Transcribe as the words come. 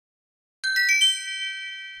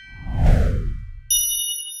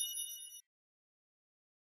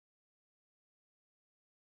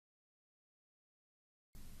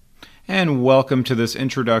And welcome to this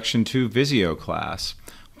Introduction to Visio class.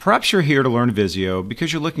 Perhaps you're here to learn Visio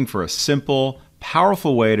because you're looking for a simple,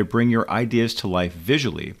 powerful way to bring your ideas to life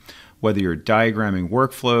visually, whether you're diagramming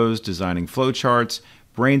workflows, designing flowcharts,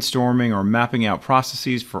 brainstorming, or mapping out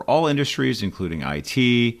processes for all industries including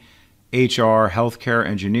IT, HR, healthcare,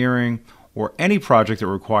 engineering, or any project that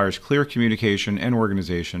requires clear communication and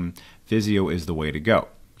organization. Visio is the way to go.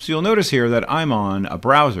 So you'll notice here that I'm on a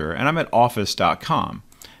browser and I'm at office.com.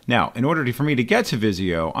 Now, in order for me to get to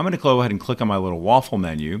Visio, I'm going to go ahead and click on my little waffle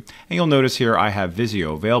menu, and you'll notice here I have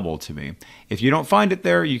Visio available to me. If you don't find it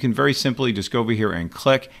there, you can very simply just go over here and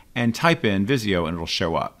click and type in Visio and it'll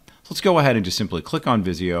show up. So let's go ahead and just simply click on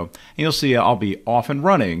Visio, and you'll see I'll be off and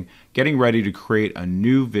running, getting ready to create a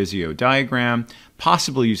new Visio diagram,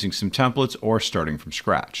 possibly using some templates or starting from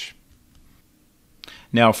scratch.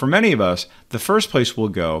 Now, for many of us, the first place we'll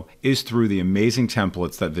go is through the amazing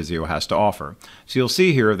templates that Visio has to offer. So you'll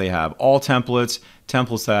see here they have all templates,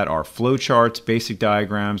 templates that are flowcharts, basic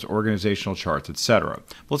diagrams, organizational charts, etc.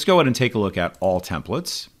 Let's go ahead and take a look at all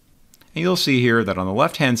templates. And you'll see here that on the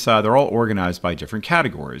left-hand side, they're all organized by different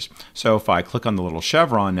categories. So if I click on the little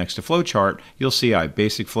chevron next to flowchart, you'll see I have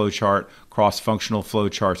basic flowchart, cross-functional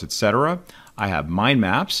flowcharts, etc. I have mind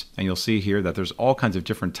maps, and you'll see here that there's all kinds of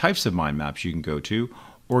different types of mind maps you can go to,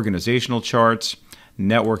 organizational charts,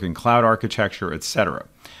 network and cloud architecture, etc.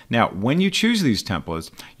 Now, when you choose these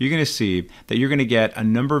templates, you're going to see that you're going to get a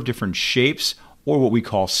number of different shapes or what we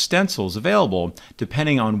call stencils available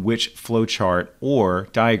depending on which flowchart or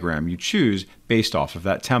diagram you choose based off of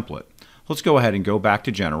that template. Let's go ahead and go back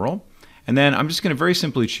to General, and then I'm just going to very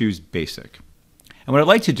simply choose Basic. And what I'd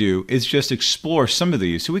like to do is just explore some of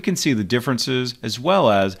these so we can see the differences as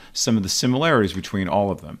well as some of the similarities between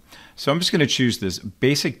all of them. So I'm just going to choose this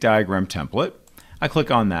basic diagram template. I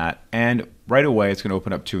click on that, and right away it's going to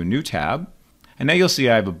open up to a new tab. And now you'll see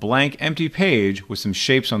I have a blank empty page with some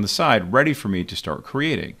shapes on the side ready for me to start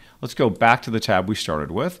creating. Let's go back to the tab we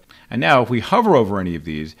started with. And now if we hover over any of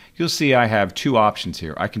these, you'll see I have two options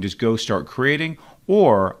here. I can just go start creating,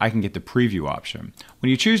 or I can get the preview option. When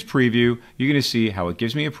you choose preview, you're going to see how it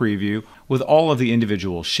gives me a preview with all of the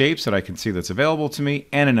individual shapes that I can see that's available to me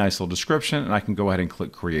and a nice little description, and I can go ahead and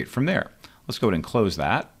click create from there. Let's go ahead and close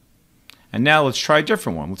that. And now let's try a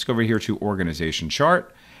different one. Let's go over here to organization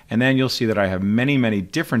chart, and then you'll see that I have many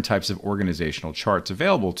different types of organizational charts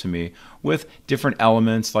available to me with different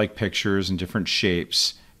elements like pictures and different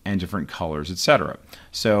shapes and different colors, etc.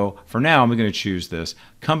 So for now, I'm going to choose this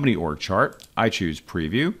company org chart. I choose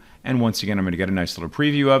preview, and once again, I'm going to get a nice little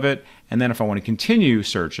preview of it. And then if I want to continue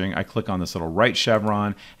searching, I click on this little right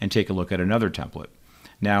chevron and take a look at another template.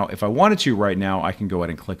 Now, if I wanted to right now, I can go ahead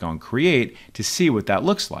and click on create to see what that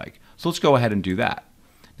looks like. So let's go ahead and do that.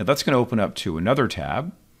 Now that's going to open up to another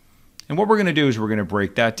tab. And what we're going to do is we're going to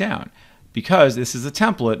break that down. Because this is a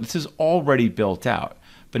template, this is already built out.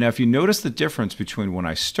 But now if you notice the difference between when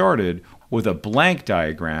I started with a blank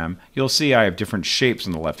diagram, you'll see I have different shapes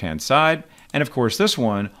on the left-hand side. And of course this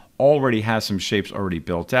one already has some shapes already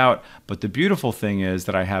built out. But the beautiful thing is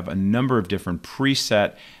that I have a number of different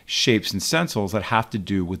preset shapes and stencils that have to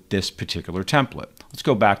do with this particular template. Let's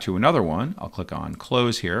go back to another one. I'll click on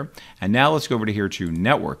close here. And now let's go over to here to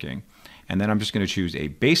networking. And then I'm just going to choose a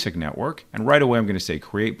basic network. And right away I'm going to say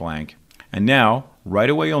create blank. And now, right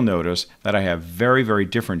away you'll notice that I have very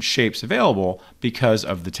different shapes available because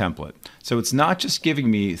of the template. So it's not just giving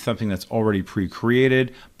me something that's already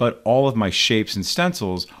pre-created, but all of my shapes and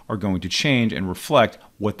stencils are going to change and reflect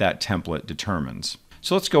what that template determines.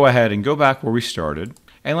 So let's go ahead and go back where we started,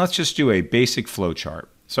 and let's just do a basic flowchart.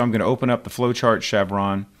 So I'm going to open up the flowchart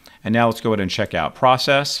chevron, and now let's go ahead and check out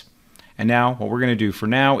process. And now what we're going to do for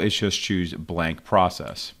now is just choose blank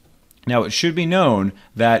process. Now, it should be known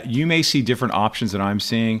that you may see different options than I'm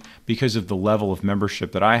seeing because of the level of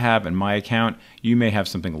membership that I have in my account. You may have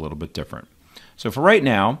something a little bit different. So for right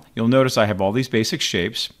now, you'll notice I have all these basic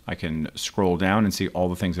shapes. I can scroll down and see all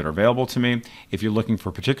the things that are available to me. If you're looking for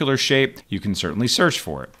a particular shape, you can certainly search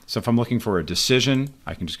for it. So if I'm looking for a decision,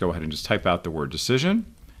 I can just go ahead and just type out the word decision. And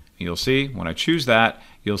you'll see when I choose that,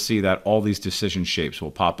 you'll see that all these decision shapes will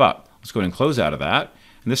pop up. Let's go ahead and close out of that.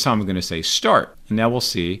 And this time I'm going to say start. And now we'll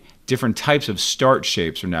see different types of start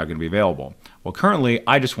shapes are now going to be available. Well, currently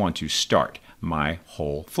I just want to start my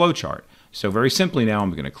whole flowchart. So very simply now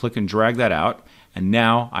I'm going to click and drag that out, and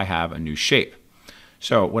now I have a new shape.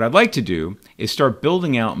 So what I'd like to do is start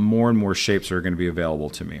building out more and more shapes that are going to be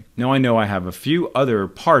available to me. Now I know I have a few other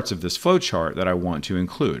parts of this flowchart that I want to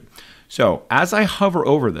include. So as I hover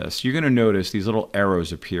over this, you're going to notice these little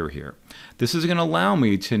arrows appear here. This is going to allow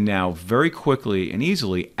me to now very quickly and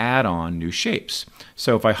easily add on new shapes.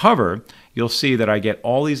 So if I hover, you'll see that I get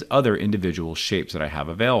all these other individual shapes that I have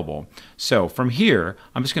available. So from here,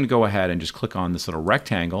 I'm just going to go ahead and just click on this little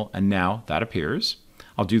rectangle, and now that appears.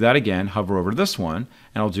 I'll do that again, hover over to this one,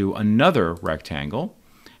 and I'll do another rectangle.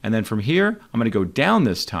 And then from here, I'm going to go down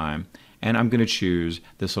this time, and I'm going to choose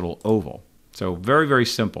this little oval. So very, very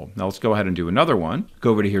simple. Now let's go ahead and do another one.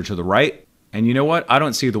 Go over to here to the right, and you know what? I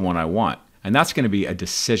don't see the one I want, and that's going to be a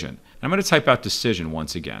decision. And I'm going to type out decision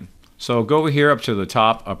once again. So I'll go over here up to the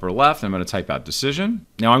top, upper left, and I'm going to type out decision.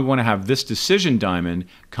 Now I'm going to have this decision diamond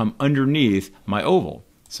come underneath my oval.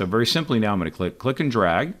 So very simply now I'm going to click and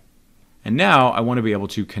drag. And now I want to be able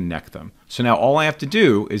to connect them. So now all I have to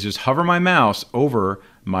do is just hover my mouse over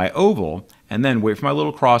my oval and then wait for my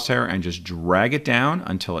little crosshair and just drag it down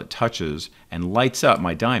until it touches and lights up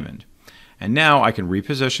my diamond. And now I can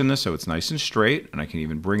reposition this so it's nice and straight, and I can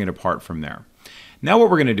even bring it apart from there. Now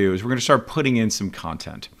what we're going to do is we're going to start putting in some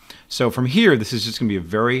content. So from here, this is just going to be a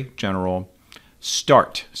very general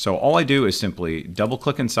start. So all I do is simply double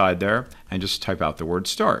click inside there and just type out the word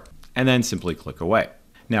start, and then simply click away.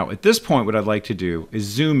 Now at this point, what I'd like to do is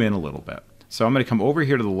zoom in a little bit. So I'm going to come over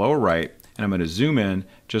here to the lower right, and I'm going to zoom in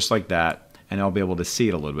just like that, and I'll be able to see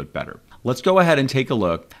it a little bit better. Let's go ahead and take a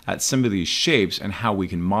look at some of these shapes and how we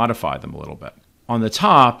can modify them a little bit. On the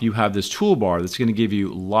top, you have this toolbar that's going to give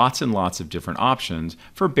you lots and lots of different options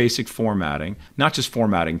for basic formatting, not just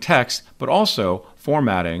formatting text, but also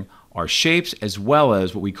formatting our shapes as well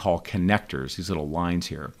as what we call connectors, these little lines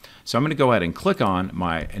here. So I'm going to go ahead and click on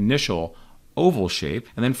my initial oval shape,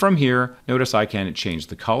 and then from here, notice I can change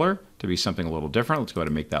the color to be something a little different. Let's go ahead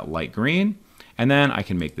and make that light green, and then I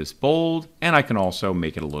can make this bold, and I can also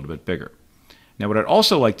make it a little bit bigger. Now what I'd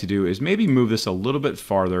also like to do is maybe move this a little bit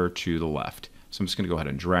farther to the left. So I'm just going to go ahead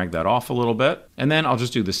and drag that off a little bit, and then I'll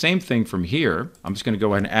just do the same thing from here. I'm just going to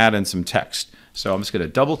go ahead and add in some text. So I'm just going to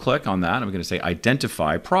double click on that. I'm going to say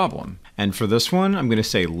identify problem. And for this one, I'm going to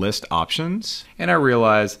say list options. And I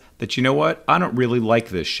realize that, you know what? I don't really like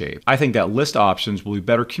this shape. I think that list options will be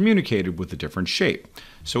better communicated with a different shape.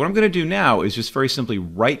 So what I'm going to do now is just very simply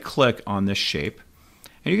right click on this shape.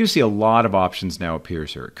 And you're going to see a lot of options now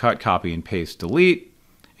appears here. Cut, copy, and paste, delete.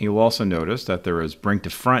 And you'll also notice that there is bring to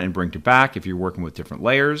front and bring to back if you're working with different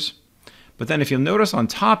layers. But then if you'll notice on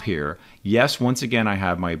top here, yes, once again, I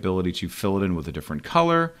have my ability to fill it in with a different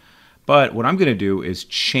color. But what I'm going to do is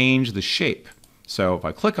change the shape. So if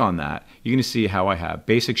I click on that, you're going to see how I have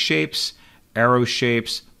basic shapes, arrow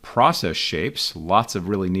shapes, process shapes, lots of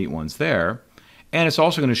really neat ones there. And it's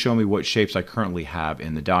also going to show me what shapes I currently have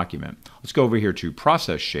in the document. Let's go over here to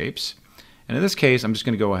process shapes. And in this case, I'm just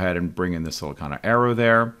going to go ahead and bring in this little kind of arrow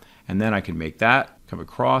there. And then I can make that come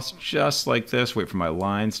across just like this, wait for my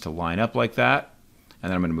lines to line up like that. And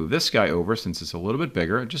then I'm going to move this guy over since it's a little bit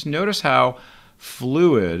bigger. Just notice how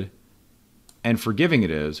fluid and forgiving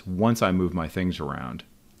it is once I move my things around.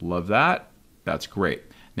 Love that. That's great.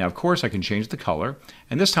 Now, of course, I can change the color.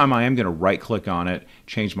 And this time I am going to right click on it,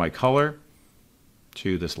 change my color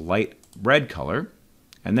to this light red color.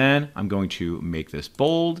 And then I'm going to make this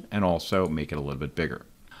bold and also make it a little bit bigger.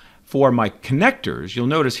 For my connectors, you'll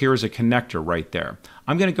notice here is a connector right there.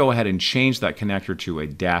 I'm going to go ahead and change that connector to a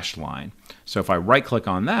dashed line. So if I right click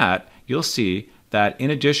on that, you'll see that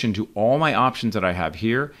in addition to all my options that I have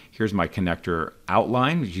here, here's my connector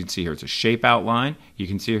outline. You can see here it's a shape outline. You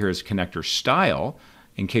can see here is connector style.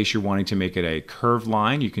 In case you're wanting to make it a curved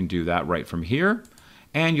line, you can do that right from here.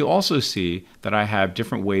 And you'll also see that I have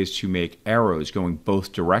different ways to make arrows going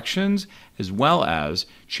both directions, as well as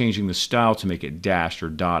changing the style to make it dashed or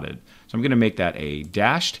dotted. So I'm going to make that a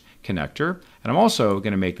dashed connector, and I'm also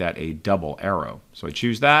going to make that a double arrow. So I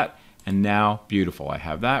choose that, and now, beautiful. I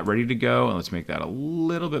have that ready to go, and let's make that a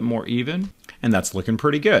little bit more even, and that's looking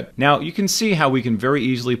pretty good. Now, you can see how we can very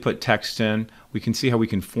easily put text in. We can see how we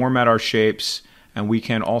can format our shapes, and we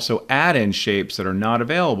can also add in shapes that are not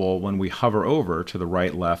available when we hover over to the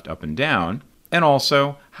right, left, up, and down, and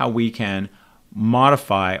also how we can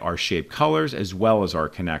modify our shape colors as well as our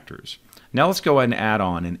connectors. Now let's go ahead and add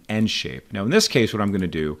on an end shape. Now in this case, what I'm going to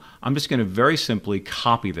do, I'm just going to very simply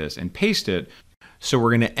copy this and paste it. So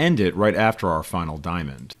we're going to end it right after our final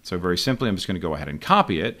diamond. So very simply, I'm just going to go ahead and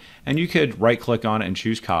copy it, and you could right click on it and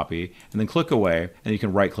choose copy, and then click away, and you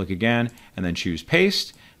can right click again and then choose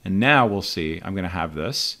paste. And now we'll see, I'm going to have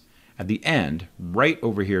this at the end, right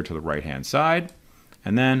over here to the right-hand side.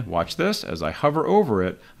 And then watch this, as I hover over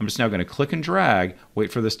it, I'm just now going to click and drag,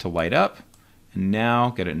 wait for this to light up, and now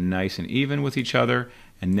get it nice and even with each other.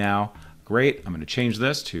 And now, great, I'm going to change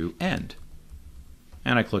this to end.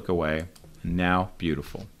 And I click away, and now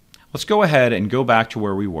beautiful. Let's go ahead and go back to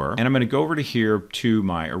where we were, and I'm going to go over to here to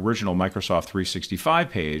my original Microsoft 365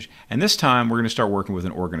 page, and this time we're going to start working with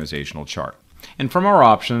an organizational chart. And from our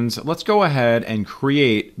options, let's go ahead and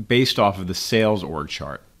create based off of the sales org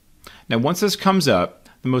chart. Now once this comes up,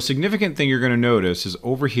 the most significant thing you're going to notice is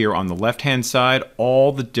over here on the left-hand side,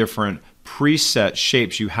 all the different preset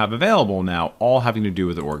shapes you have available now, all having to do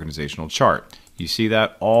with the organizational chart. You see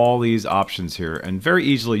that? All these options here, and very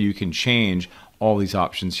easily you can change all these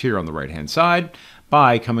options here on the right-hand side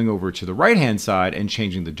by coming over to the right-hand side and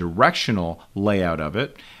changing the directional layout of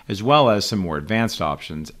it, as well as some more advanced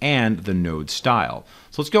options and the node style.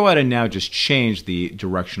 So let's go ahead and now just change the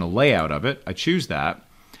directional layout of it. I choose that.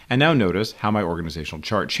 And now notice how my organizational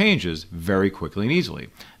chart changes very quickly and easily.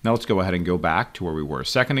 Now let's go ahead and go back to where we were a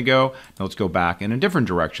second ago. Now let's go back in a different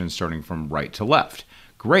direction, starting from right to left.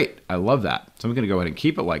 Great, I love that. So I'm going to go ahead and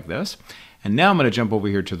keep it like this. And now I'm going to jump over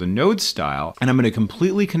here to the node style, and I'm going to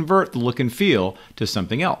completely convert the look and feel to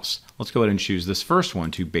something else. Let's go ahead and choose this first one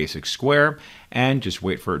to basic square, and just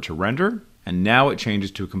wait for it to render. And now it changes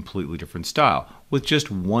to a completely different style with just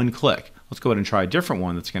one click. Let's go ahead and try a different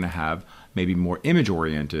one that's going to have maybe more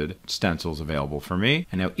image-oriented stencils available for me.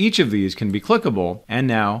 And now each of these can be clickable, and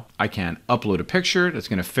now I can upload a picture that's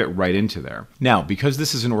going to fit right into there. Now, because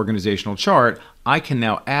this is an organizational chart, I can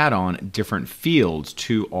now add on different fields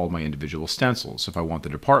to all my individual stencils. So if I want the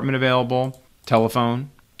department available, telephone,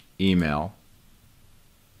 email,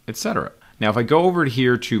 etc. Now, if I go over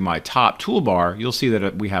here to my top toolbar, you'll see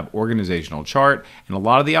that we have organizational chart, and a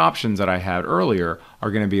lot of the options that I had earlier are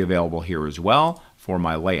going to be available here as well for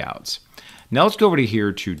my layouts. Now let's go over to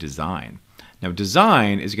here to design. Now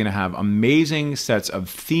design is going to have amazing sets of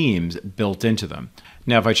themes built into them.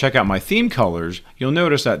 Now if I check out my theme colors, you'll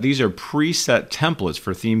notice that these are preset templates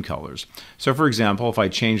for theme colors. So for example, if I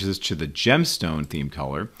change this to the gemstone theme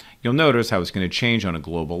color, you'll notice how it's going to change on a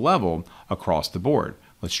global level across the board.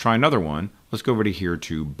 Let's try another one. Let's go over to here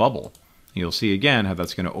to bubble. You'll see again how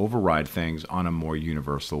that's going to override things on a more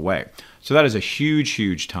universal way. So that is a huge,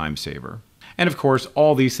 huge time saver. And of course,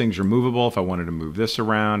 all these things are movable. If I wanted to move this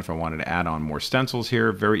around, if I wanted to add on more stencils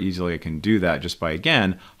here, very easily I can do that just by,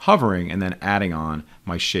 again, hovering and then adding on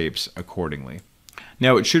my shapes accordingly.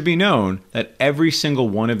 Now, it should be known that every single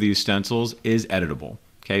one of these stencils is editable.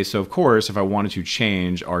 Okay, so of course, if I wanted to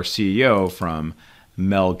change our CEO from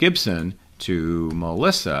Mel Gibson to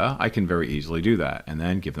Melissa, I can very easily do that and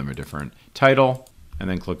then give them a different title and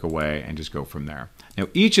then click away and just go from there. Now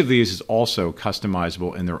each of these is also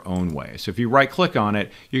customizable in their own way. So if you right click on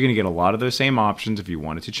it, you're going to get a lot of those same options. If you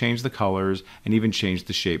wanted to change the colors and even change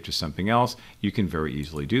the shape to something else, you can very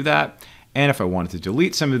easily do that. And if I wanted to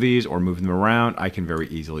delete some of these or move them around, I can very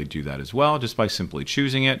easily do that as well, just by simply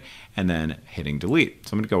choosing it and then hitting delete.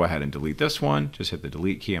 So I'm going to go ahead and delete this one, just hit the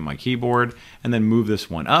delete key on my keyboard, and then move this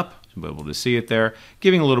one up to be able to see it there,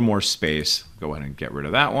 giving a little more space. Go ahead and get rid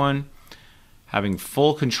of that one. Having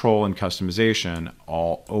full control and customization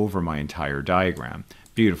all over my entire diagram.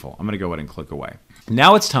 Beautiful. I'm going to go ahead and click away.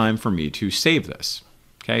 Now it's time for me to save this.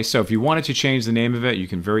 Okay, so if you wanted to change the name of it, you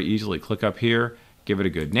can very easily click up here, give it a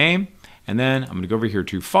good name, and then I'm going to go over here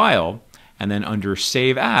to File, and then under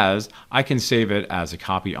Save As, I can save it as a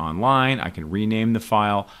copy online. I can rename the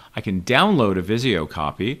file. I can download a Visio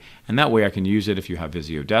copy, and that way I can use it if you have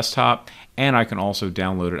Visio Desktop, and I can also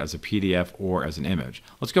download it as a PDF or as an image.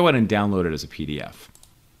 Let's go ahead and download it as a PDF.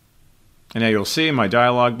 And now you'll see in my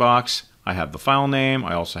dialog box, I have the file name,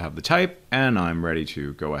 I also have the type, and I'm ready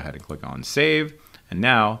to go ahead and click on Save, and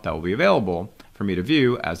now that will be available for me to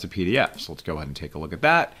view as a PDF. So let's go ahead and take a look at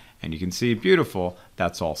that, and you can see, beautiful,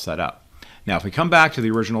 that's all set up. Now, if we come back to the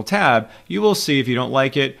original tab, you will see if you don't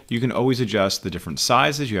like it, you can always adjust the different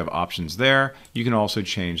sizes. You have options there. You can also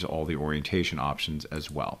change all the orientation options as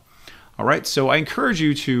well. All right, so I encourage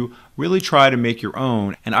you to really try to make your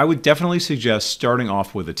own, and I would definitely suggest starting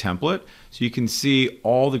off with a template so you can see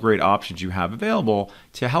all the great options you have available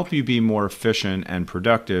to help you be more efficient and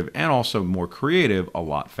productive and also more creative a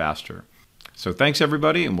lot faster. So thanks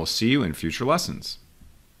everybody, and we'll see you in future lessons.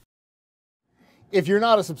 If you're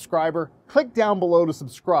not a subscriber, click down below to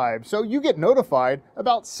subscribe so you get notified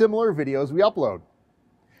about similar videos we upload.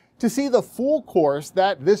 To see the full course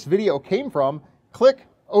that this video came from, click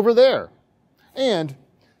over there. And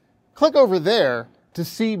click over there to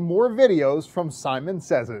see more videos from Simon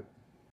Says It.